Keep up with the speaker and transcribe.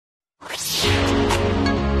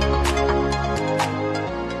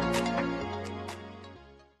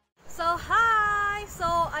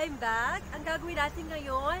gagawin natin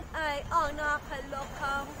ngayon ay ang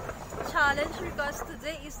nakakalokang challenge because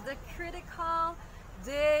today is the critical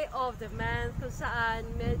day of the month kung saan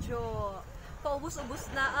medyo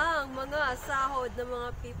paubos-ubos na ang mga sahod ng mga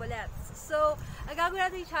peoplets. So, ang gagawin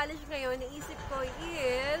natin yung challenge ngayon, naisip ko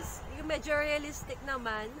is, yung medyo realistic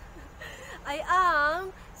naman, ay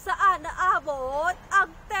ang saan naabot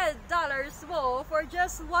ang $10 mo for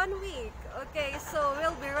just 1 week. Okay, so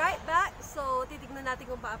we'll be right back. So, titignan natin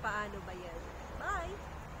kung paano ba yan. Bye!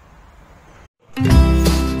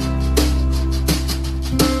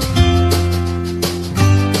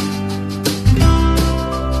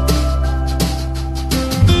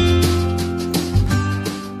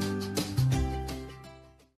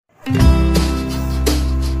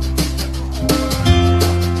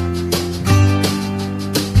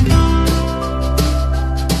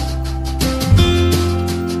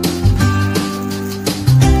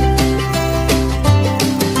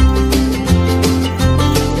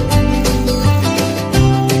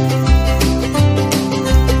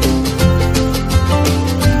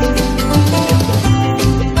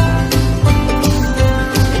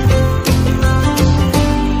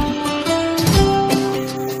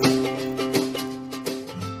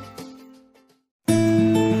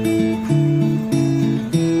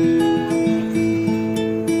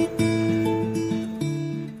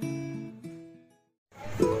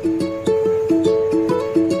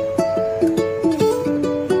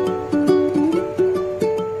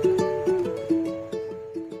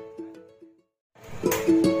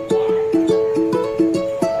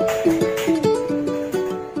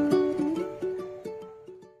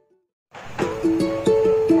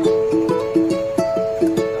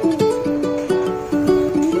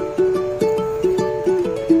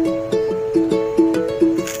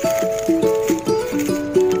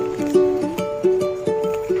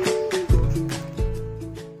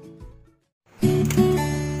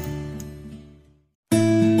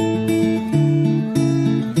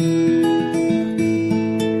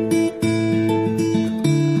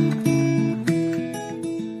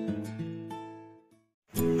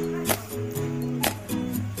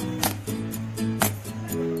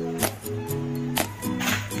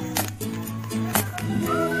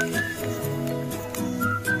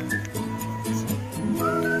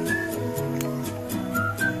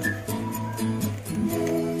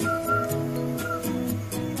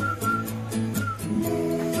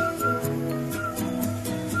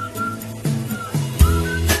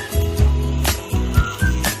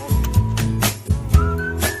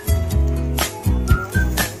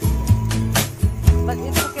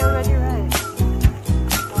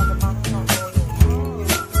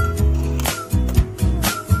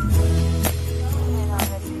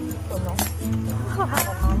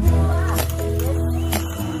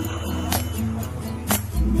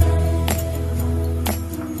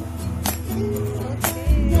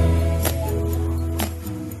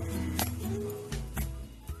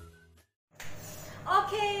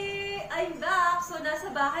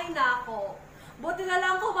 Nasa bahay na ako. Buti na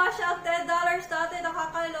lang kumasya ang $10 dati,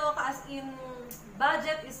 nakakaloka, as in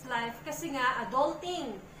budget is life. Kasi nga,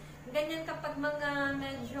 adulting. Ganyan kapag mga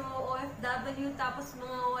medyo OFW, tapos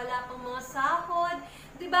mga wala pang mga sahod.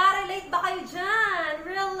 Diba? Relate ba kayo dyan?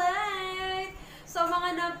 Relate! So,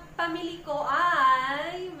 mga pamili ko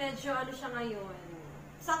ay medyo ano siya ngayon.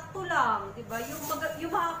 Sakto lang. Diba?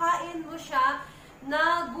 Yung makakain mo siya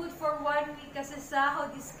na good for 1 week kasi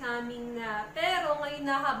sahod is coming na. Pero ngayon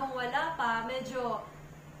na habang wala pa, medyo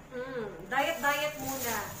diet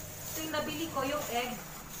muna. Ito yung nabili ko, yung egg.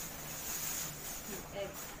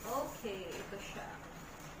 Okay, ito siya.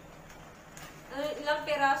 Ilang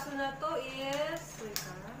peraso na to is, wait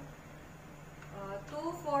ha, 2,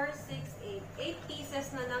 4, 6, 8. 8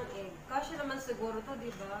 pieces na ng egg. Kasi naman siguro to,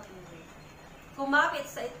 diba? Kumapit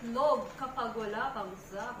sa itlog kapag wala pang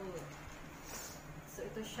sahod. So,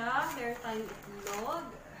 ito siya. Meron tayong itlog.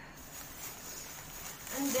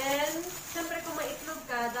 And then, syempre kung may itlog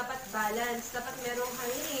ka, dapat balance. Dapat merong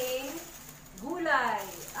hanging gulay.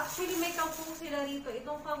 Actually, may kangkong sila rito.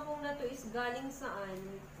 Itong kangkong na to is galing saan?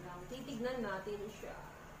 Wait lang. Titignan natin siya.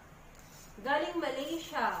 Galing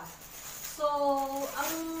Malaysia. So,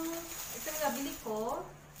 ito yung nabili ko.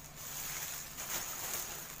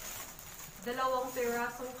 2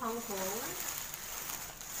 pirasong kangkong.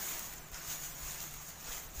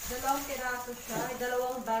 2 piraso siya,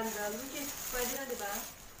 2 bundle, which is, pwede na, diba?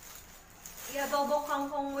 I-adobo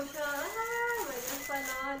kangkong mo siya. May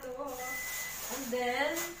panalo. And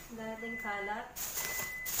then, dating kalat.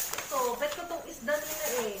 Ito, bet ko itong isda nila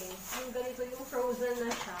eh. Yung ganito, yung frozen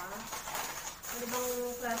na siya. Ano bang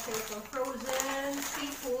klase ito? Frozen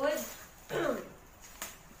seafood.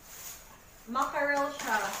 mackerel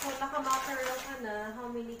siya. So, naka-mackerel ka na.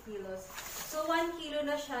 How many kilos? So, 1 kilo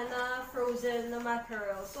na siya na frozen na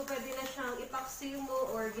mackerel. So, pwede na siyang ipaksiw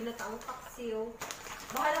mo or ginataang paksiw.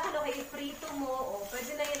 Bahala ka na kay i-prito mo. O,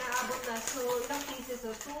 pwede na yun, aabot na. So, ilang pieces?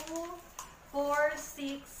 So, 2, 4,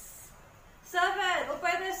 6, 7. O,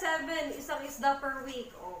 pwede 7. Isang isda per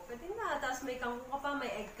week. O, pwede na. Tapos may kangkong ka pa,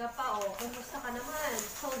 may egg ka pa. O, kumusta ka naman?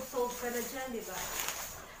 Sold ka na dyan, di ba?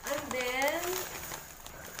 And then,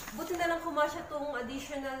 buti na lang kumasya tong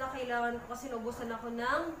additional na kailangan ko kasi naubusan ako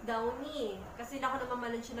ng downy. Kasi na ako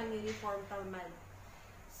namamalan siya ng uniform talman.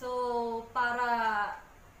 So, para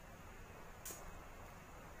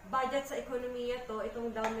budget sa ekonomiya to,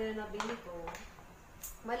 itong downy na nabili ko,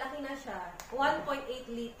 malaki na siya.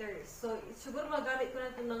 1.8 liters. So, siguro magamit ko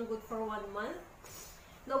na ito ng good for 1 month.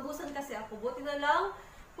 Naubusan kasi ako. Buti na lang,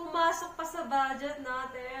 pumasok pa sa budget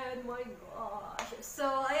natin. My gosh. So,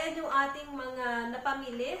 ayan yung ating mga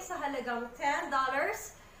napamili sa halagang $10.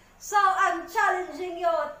 So, I'm challenging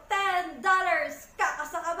you, $10!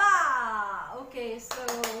 Kakasa ka ba? Okay, so,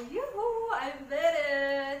 yoo-hoo! I did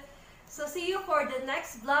it! So, see you for the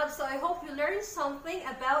next vlog. So, I hope you learned something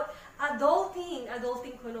about adulting.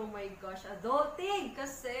 Adulting ko, oh my gosh. Adulting!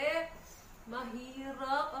 Kasi,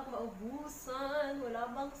 mahirap ang maubusan.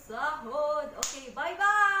 Wala bang sahod. Okay,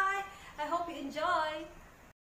 bye-bye! I hope you enjoy!